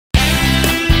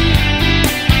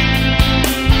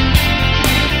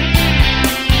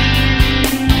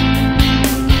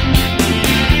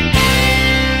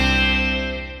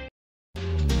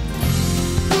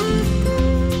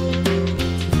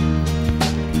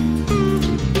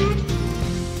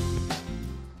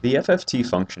The FFT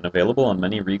function, available on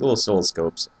many Rigol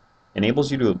oscilloscopes,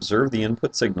 enables you to observe the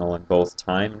input signal in both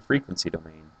time and frequency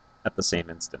domain at the same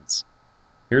instance.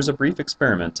 Here's a brief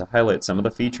experiment to highlight some of the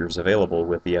features available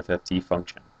with the FFT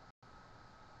function.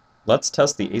 Let's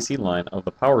test the AC line of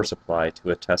the power supply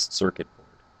to a test circuit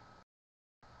board.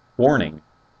 Warning: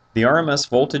 the RMS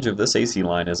voltage of this AC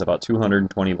line is about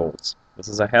 220 volts. This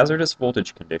is a hazardous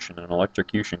voltage condition and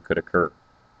electrocution could occur.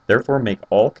 Therefore, make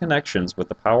all connections with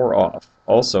the power off.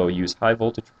 Also, use high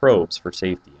voltage probes for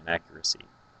safety and accuracy.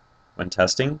 When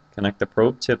testing, connect the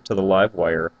probe tip to the live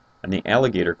wire and the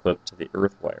alligator clip to the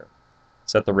earth wire.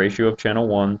 Set the ratio of channel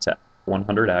 1 to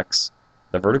 100x,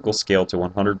 the vertical scale to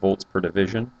 100 volts per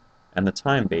division, and the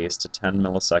time base to 10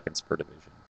 milliseconds per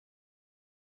division.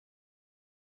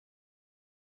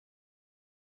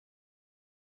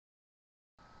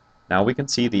 Now we can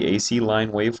see the AC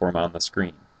line waveform on the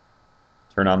screen.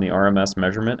 Turn on the RMS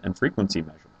measurement and frequency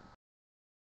measurement.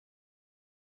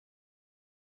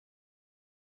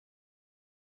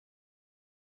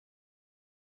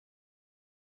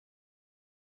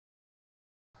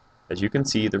 As you can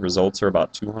see, the results are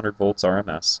about 200 volts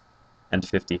RMS and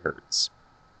 50 Hz.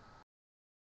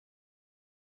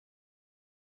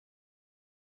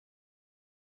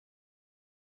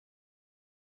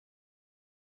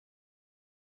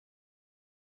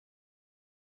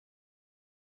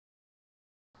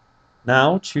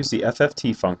 Now choose the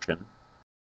FFT function,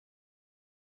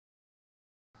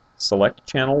 select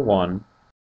channel 1,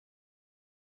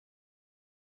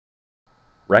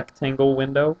 rectangle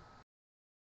window,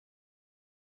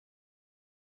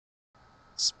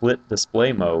 split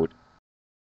display mode,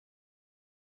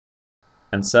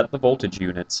 and set the voltage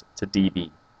units to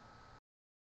dB.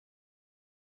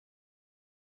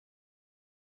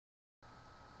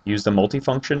 Use the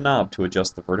multifunction knob to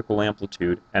adjust the vertical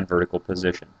amplitude and vertical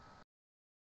position.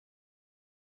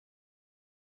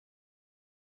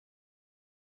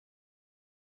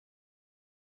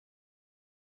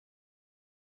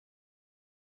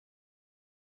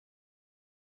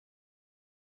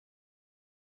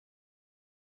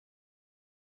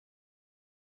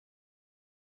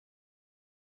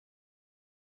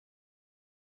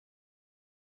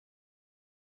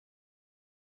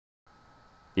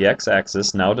 The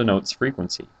x-axis now denotes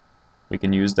frequency. We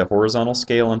can use the horizontal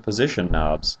scale and position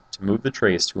knobs to move the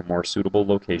trace to a more suitable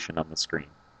location on the screen.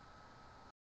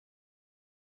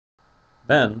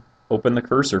 Then, open the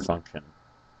cursor function.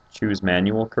 Choose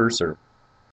Manual Cursor.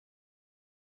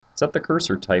 Set the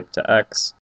cursor type to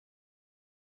X,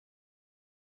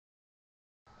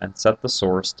 and set the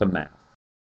source to Math.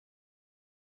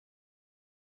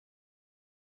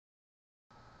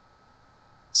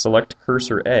 Select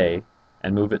Cursor A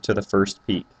and move it to the first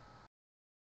peak.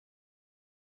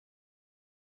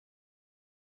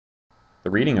 The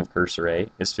reading of Cursor A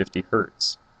is 50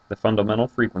 Hz, the fundamental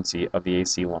frequency of the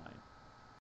AC line.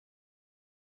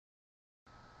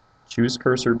 Choose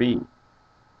Cursor B,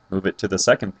 move it to the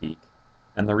second peak,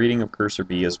 and the reading of Cursor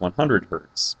B is 100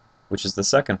 Hz, which is the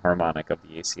second harmonic of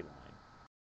the AC line.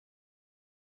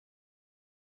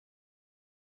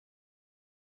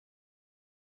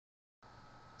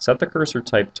 Set the cursor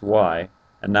type to Y,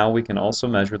 and now we can also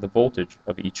measure the voltage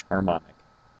of each harmonic.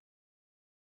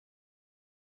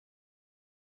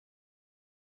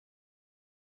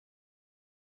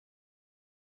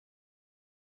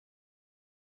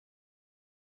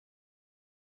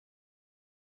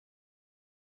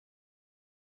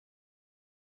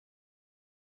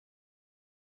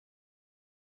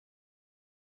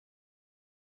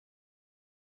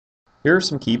 Here are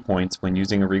some key points when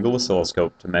using a Rigol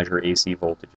oscilloscope to measure AC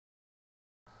voltage.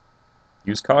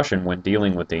 Use caution when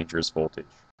dealing with dangerous voltage.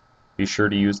 Be sure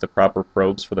to use the proper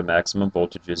probes for the maximum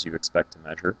voltages you expect to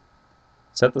measure.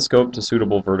 Set the scope to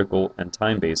suitable vertical and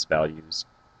time-based values.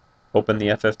 Open the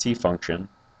FFT function,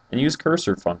 and use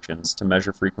cursor functions to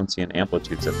measure frequency and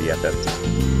amplitudes of the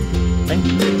FFT. Thank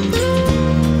you.